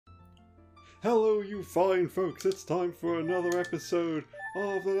Hello you fine folks, it's time for another episode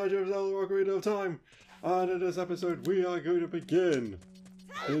of The Legend of Zelda Ocarina of Time. And in this episode we are going to begin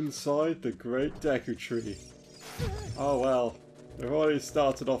inside the Great Deku Tree. Oh well, we've already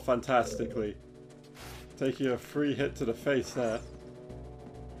started off fantastically. Taking a free hit to the face there.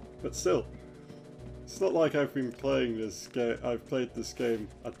 But still, it's not like I've been playing this game. I've played this game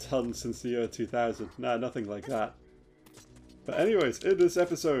a ton since the year 2000. Nah, nothing like that. But anyways, in this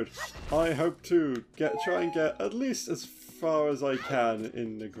episode, I hope to try and get at least as far as I can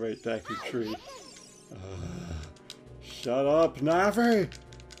in the Great Deku Tree. Shut up, Navi!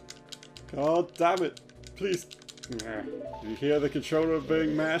 God damn it! Please. You hear the controller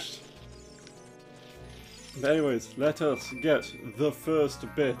being mashed? But anyways, let us get the first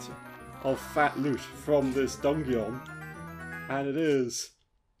bit of fat loot from this dungeon, and it is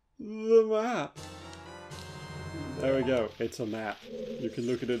the map. There we go, it's a map. You can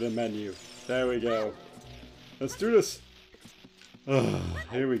look at it in a menu. There we go. Let's do this!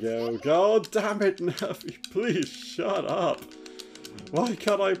 Here we go. God damn it, Navi, please shut up! Why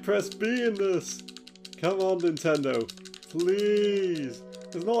can't I press B in this? Come on, Nintendo. Please!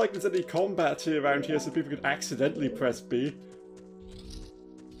 It's not like there's any combat around here so people could accidentally press B.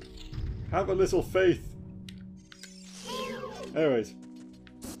 Have a little faith. Anyways.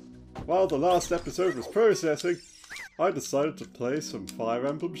 While the last episode was processing, I decided to play some Fire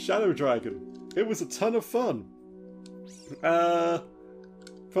Emblem Shadow Dragon. It was a ton of fun.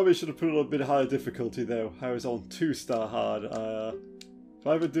 Probably should have put it on a bit higher difficulty though. I was on 2-star hard. If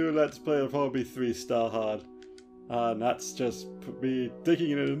I ever do a Let's Play, it'll probably be 3-star hard. And that's just me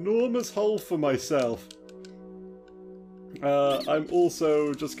digging an enormous hole for myself. I'm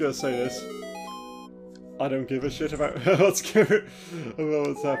also just gonna say this. I don't give a shit about what's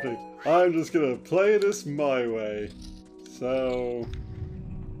happening. I'm just gonna play this my way. So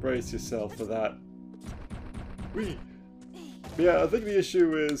brace yourself for that. But yeah, I think the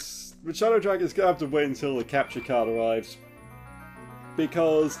issue is with Shadow Dragon's gonna have to wait until the capture card arrives.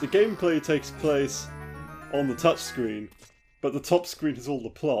 Because the gameplay takes place on the touchscreen, but the top screen is all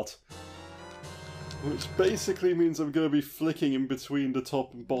the plot. Which basically means I'm going to be flicking in between the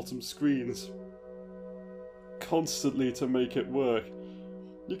top and bottom screens constantly to make it work.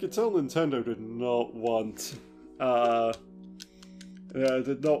 You can tell Nintendo did not want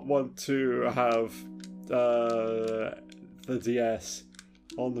to have the DS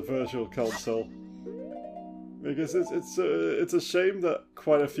on the Virtual Console. Because it's a shame that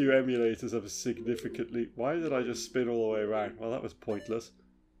quite a few emulators have significantly... Why did I just spin all the way around? Well, that was pointless.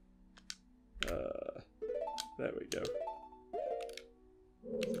 There we go.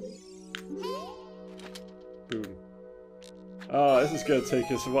 Boom. Ah, this is going to take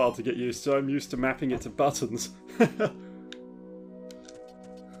us a while to get used to. I'm used to mapping it to buttons. I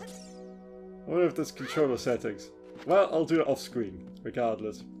wonder if there's controller settings. Well, I'll do it off screen,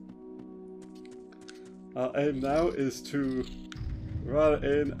 regardless. Our aim now is to run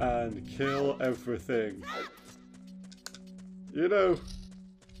in and kill everything. You know,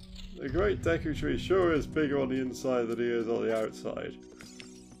 the Great Deku Tree sure is bigger on the inside than he is on the outside.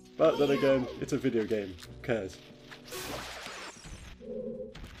 But then again, it's a video game. Who cares?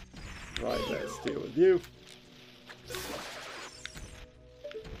 Right, let's deal with you.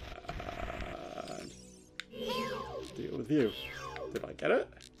 And deal with you. Did I get it?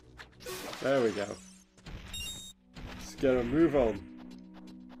 There we go. Get a move on.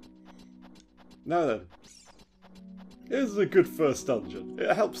 Now then, here's a good first dungeon.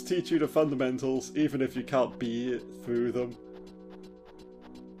 It helps teach you the fundamentals, even if you can't beat through them.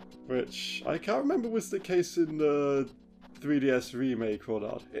 Which I can't remember was the case in the 3DS remake or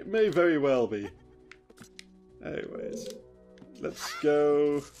not. It may very well be. Anyways, let's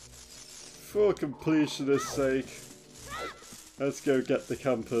go for completionist's sake. Let's go get the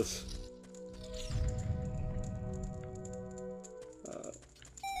compass.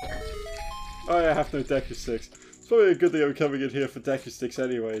 Oh yeah, I have no Deku Sticks. It's probably a good thing I'm coming in here for Deku Sticks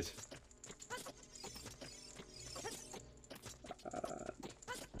anyways. And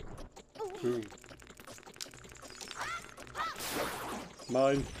boom.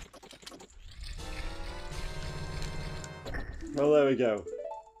 Mine. Well, there we go.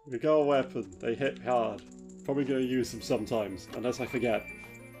 We got a weapon. They hit hard. Probably going to use them sometimes, unless I forget.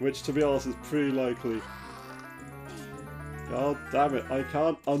 Which, to be honest, is pretty likely. God damn it, I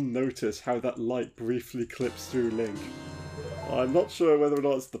can't unnotice how that light briefly clips through Link. I'm not sure whether or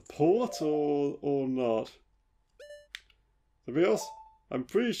not it's the port or not. To be honest, I'm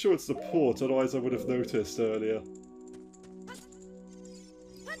pretty sure it's the port, otherwise I would have noticed earlier.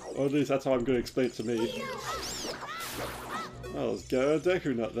 Or at least that's how I'm going to explain it to me. Well, let's get a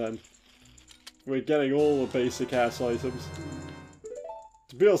Deku Nut then. we're getting all the basic ass items.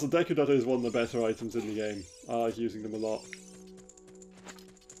 To be honest, the Deku Data is one of the better items in the game. I like using them a lot.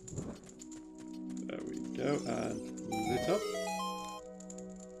 There we go, and lit up.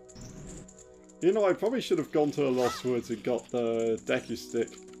 You know, I probably should have gone to the Lost Woods and got the Deku Stick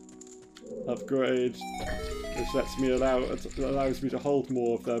upgrade, which allows me to hold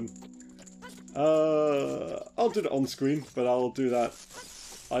more of them. I'll do it on screen, but I'll do that.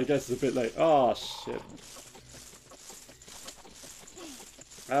 I guess it's a bit late. Oh shit!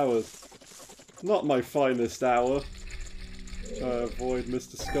 That was not my finest hour. Try to avoid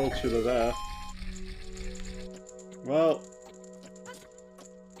Mr. Sculpture there. Well,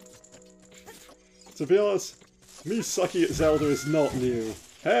 to be honest, me sucking at Zelda is not new.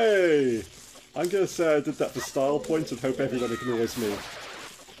 Hey! I'm gonna say I did that for style points and hope everyone ignores me.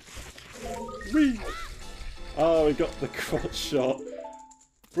 Whee! Oh, we got the crotch shot.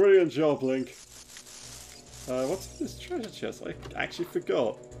 Brilliant job, Link. What's in this treasure chest? I actually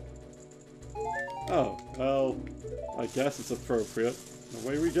forgot. Oh, well, I guess it's appropriate.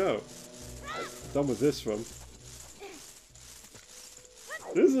 Away we go. Done with this one.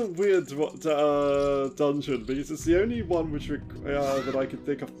 This is a weird dungeon because it's the only one which that I can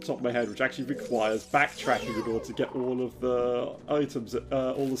think off the top of my head which actually requires backtracking in order to get all of the items,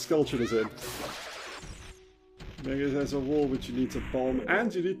 all the sculptures in. Maybe there's a wall which you need to bomb,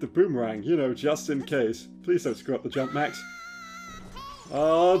 and you need the boomerang, you know, just in case. Please don't screw up the jump, Max.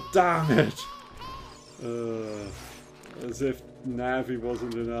 Oh, damn it! As if Navi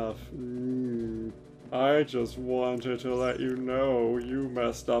wasn't enough. I just wanted to let you know you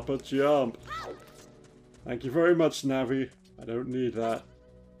messed up a jump. Thank you very much, Navi. I don't need that.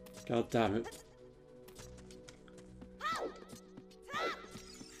 God damn it.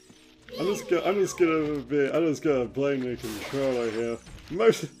 I'm just gonna blame the controller here.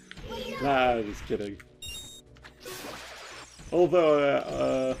 Nah, just kidding.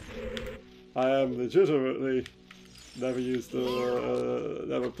 Although I am legitimately never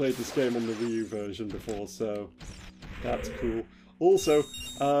played this game on the Wii U version before, so that's cool. Also,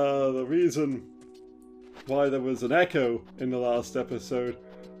 the reason why there was an echo in the last episode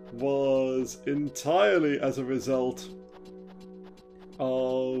was entirely as a result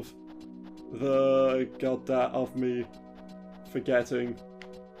of me forgetting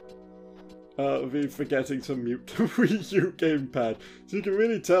to mute the Wii U gamepad. So you can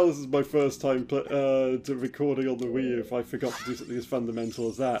really tell this is my first time recording on the Wii U if I forgot to do something as fundamental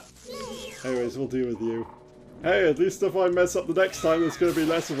as that. Anyways, we'll deal with you. Hey, at least if I mess up the next time, it's going to be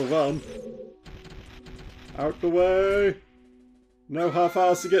less of a run. Out the way! No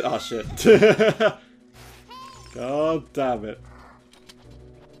half-hours to get. Ah, shit. God damn it.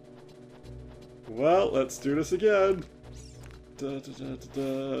 Well, let's do this again. Oh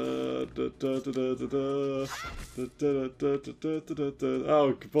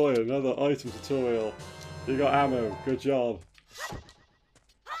boy, another item tutorial. You got ammo. Good job.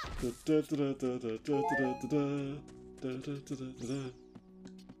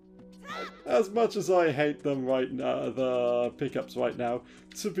 As much as I hate them right now, the pickups right now,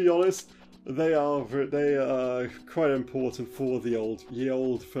 to be honest, they are quite important for the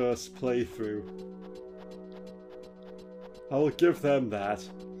old first playthrough. I'll give them that.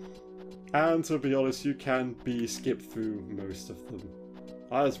 And to be honest, you can skip through most of them.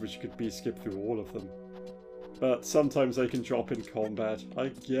 I just wish you could skip through all of them. But sometimes they can drop in combat, I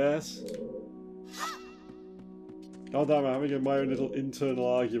guess. God damn, I'm having my own little internal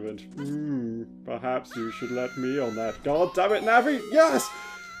argument. Perhaps you should let me on that. God damn it, Navi! Yes!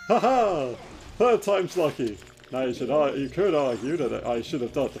 Haha! Third time's lucky. Now you could argue that I should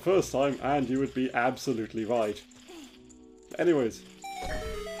have done it the first time, and you would be absolutely right. Anyways.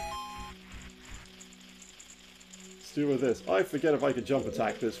 Let's deal with this. I forget if I can jump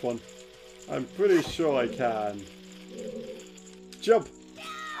attack this one. I'm pretty sure I can. Jump!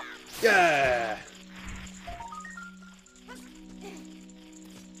 Yeah!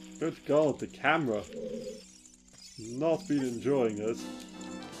 Good God, the camera. Not been enjoying this.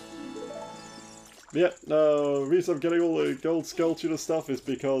 Yeah, the reason I'm getting all the gold sculpture stuff is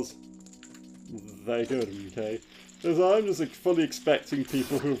because they're good, okay? Because I'm just fully expecting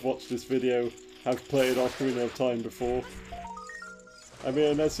people who have watched this video have played Ocarina of Time before. I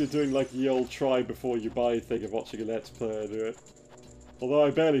mean, unless you're doing like the old try before you buy thing of watching a Let's Player do it. Although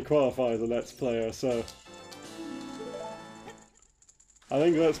I barely qualify as a Let's Player, so... I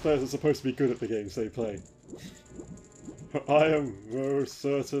think Let's Players are supposed to be good at the games they play. I am most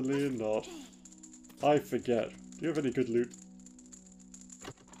certainly not. I forget. Do you have any good loot?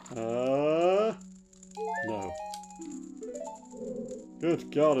 No.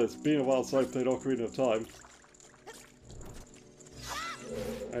 Good God, it's been a while since I played Ocarina of Time.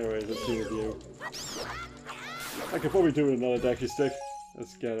 Anyways, let's do with you. I could probably do with another Deku Stick.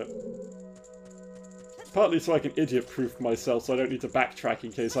 Let's get it. Partly so I can idiot-proof myself so I don't need to backtrack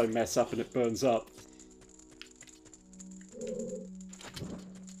in case I mess up and it burns up.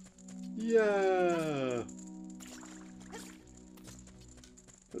 Yeah!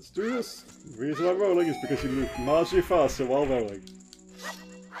 Let's do this. The reason I'm rolling is because you move marginally faster while rolling.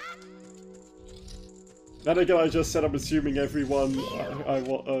 Then again, I just said I'm assuming everyone I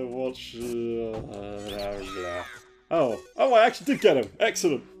watch... Oh, I actually did get him!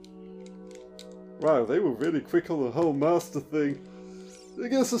 Excellent! Wow, they were really quick on the whole master thing. I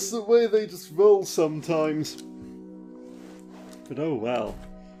guess that's the way they just roll sometimes. But oh well.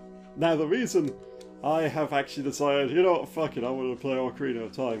 Now the reason I have actually decided, you know what, fuck it, I want to play Ocarina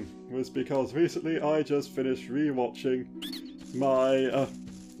of Time, was because recently I just finished rewatching my,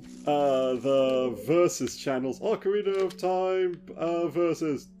 the Versus channels, Ocarina of Time,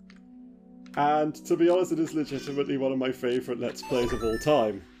 Versus. And to be honest, it is legitimately one of my favourite Let's Plays of all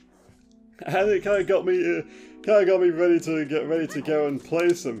time. And it kind of got me ready to go and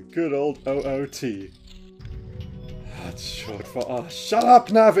play some good old OOT. That's short for, oh, shut up,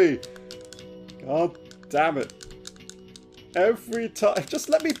 Navi! God damn it. Every time, just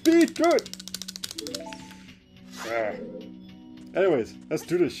let me be good! Anyways, let's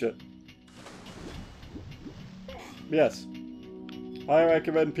do this shit. Yes. I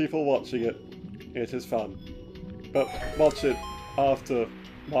recommend people watching it. It is fun. But watch it after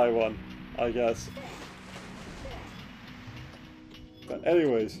my one, I guess. But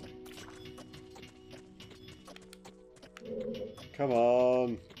anyways. Come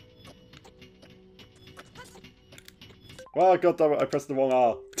on. Oh, god damn it, I pressed the wrong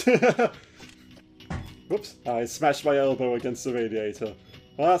R. Whoops, I smashed my elbow against the radiator.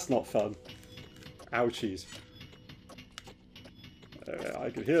 Well, that's not fun. Ouchies. I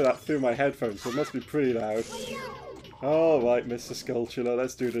could hear that through my headphones, so it must be pretty loud. Alright, Mr. Skulltula,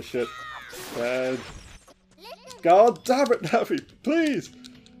 let's do this shit. Then... God damn it, Navi, please!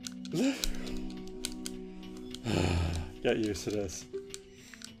 Get used to this.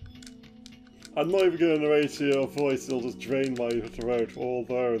 I'm not even going to narrate your voice, it'll just drain my throat,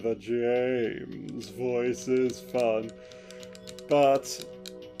 although the James voice is fun. But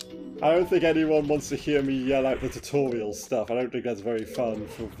I don't think anyone wants to hear me yell out the tutorial stuff. I don't think that's very fun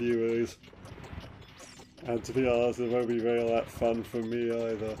for viewers. And to be honest, it won't be really that fun for me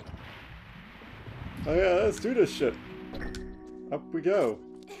either. Oh yeah, let's do this shit. Up we go.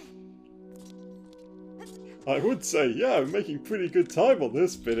 I would say, yeah, I'm making pretty good time on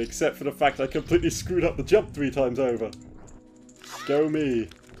this bit, except for the fact I completely screwed up the jump 3 times over. Go me,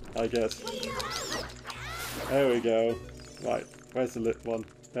 I guess. There we go. Right, where's the lit one?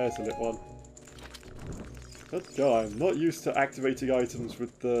 There's the lit one. Good God, I'm not used to activating items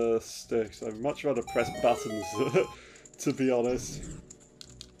with the sticks. I'd much rather press buttons, to be honest.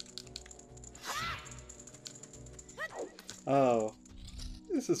 Oh,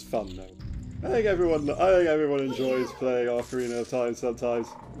 this is fun though. I think everyone enjoys playing Ocarina of Time sometimes,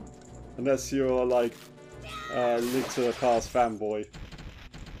 unless you're like Link to the Past fanboy.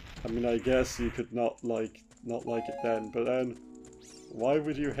 I mean, I guess you could not like it then, but then why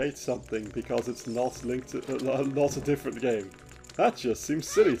would you hate something because it's not linked to not a different game? That just seems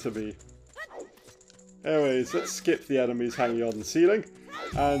silly to me. Anyways, let's skip the enemies hanging on the ceiling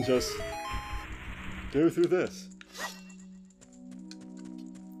and just go through this.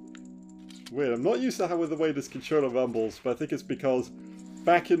 Weird, I'm not used to the way this controller rumbles, but I think it's because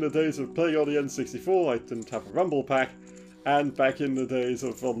back in the days of playing on the N64 I didn't have a rumble pack, and back in the days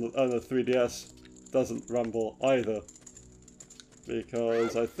of on the 3DS doesn't rumble either.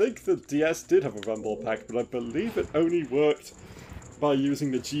 Because I think the DS did have a rumble pack, but I believe it only worked by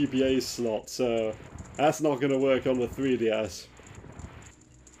using the GBA slot, so that's not going to work on the 3DS.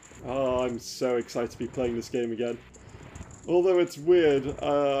 Oh, I'm so excited to be playing this game again. Although it's weird,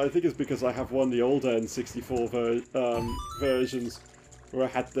 I think it's because I have one of the older N64 versions where I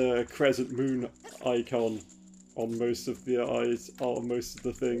had the crescent moon icon on most of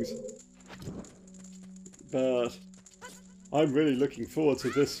the things. But I'm really looking forward to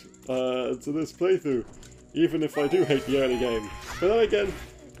this playthrough, even if I do hate the early game. But then again,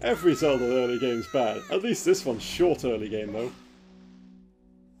 every Zelda early game's bad. At least this one's short early game though.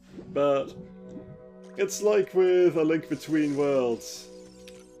 But it's like with A Link Between Worlds.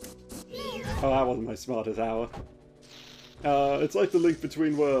 Oh, that wasn't my smartest hour. It's like the Link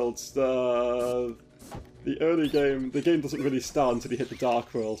Between Worlds. The early game, the game doesn't really start until you hit the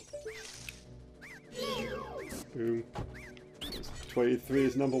Dark World. Boom. 23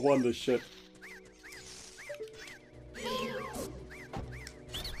 is number 1 this shit.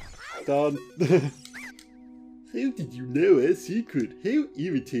 Done. How did you know our secret? How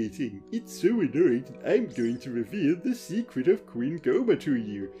irritating. It's so annoying that I'm going to reveal the secret of Queen Goma to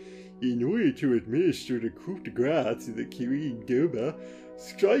you. In order to administer the coup de grace to the Queen Goma,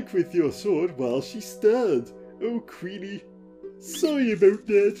 strike with your sword while she stunned. Oh, Queenie. Sorry about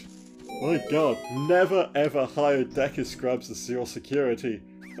that. My god, never ever hire Decker Scrubs as your security.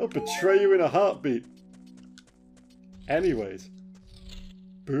 They'll betray you in a heartbeat. Anyways.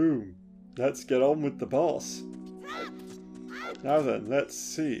 Boom. Let's get on with the boss. Now then, let's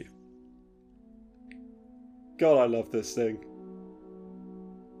see. God, I love this thing.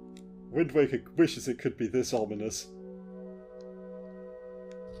 Wind Waker wishes it could be this ominous.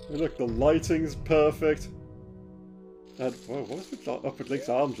 Hey, look, the lighting's perfect. And, whoa, what was with Upward Link's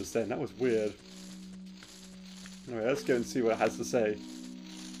arm just then? That was weird. Alright, let's go and see what it has to say.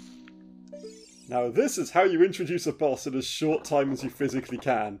 Now, this is how you introduce a boss in as short time as you physically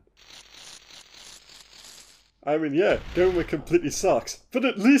can. I mean, yeah, Goma completely sucks, but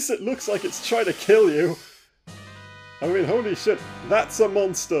at least it looks like it's trying to kill you. I mean, holy shit, that's a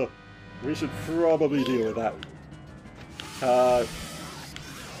monster. We should probably deal with that. Oh.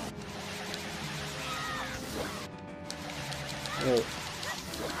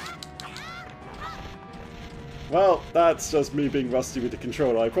 Well, that's just me being rusty with the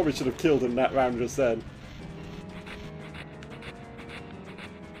controller. I probably should have killed him that round just then.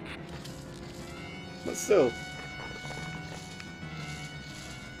 But still.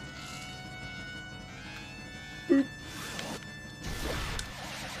 Boop.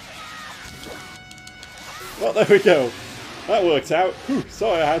 Well, there we go. That worked out. Whew,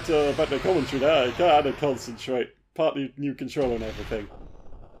 sorry I had to bet the commentary there. I had to concentrate. Partly new controller and everything.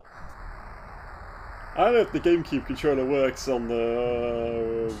 I don't know if the GameCube controller works on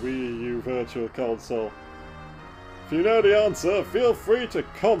the Wii U Virtual Console. If you know the answer, feel free to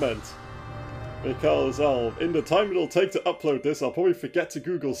comment. Because in the time it'll take to upload this, I'll probably forget to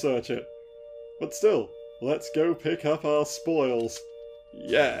Google search it. But still, let's go pick up our spoils.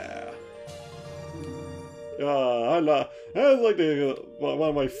 Yeah! That's like one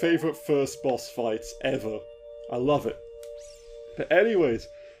of my favourite first boss fights ever. I love it. But anyways,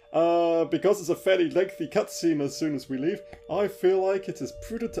 because it's a fairly lengthy cutscene as soon as we leave, I feel like it is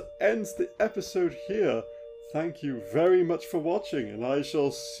prudent to end the episode here. Thank you very much for watching, and I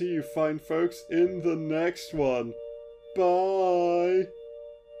shall see you fine folks in the next one. Bye!